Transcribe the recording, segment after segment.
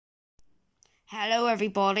Hello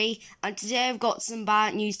everybody, and today I've got some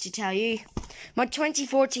bad news to tell you. My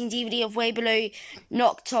 2014 DVD of Way Below,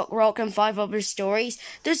 Knock Talk Rock and 5 other stories,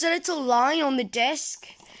 there's a little line on the disc.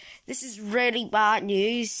 This is really bad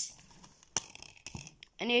news.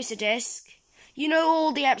 And here's the disc. You know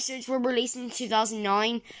all the episodes were released in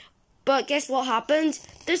 2009, but guess what happened?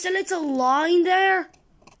 There's a little line there.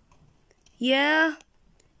 Yeah,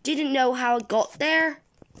 didn't know how it got there.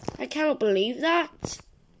 I cannot believe that.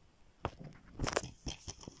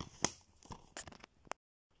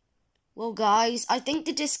 Well guys, I think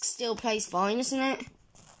the disc still plays fine, isn't it?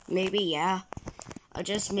 Maybe, yeah. I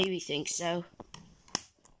just maybe think so.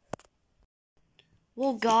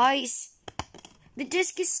 Well guys, the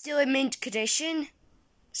disc is still in mint condition,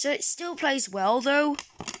 so it still plays well though.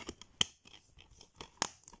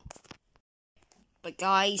 But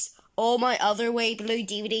guys, all my other Way Below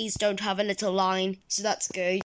DVDs don't have a little line, so that's good.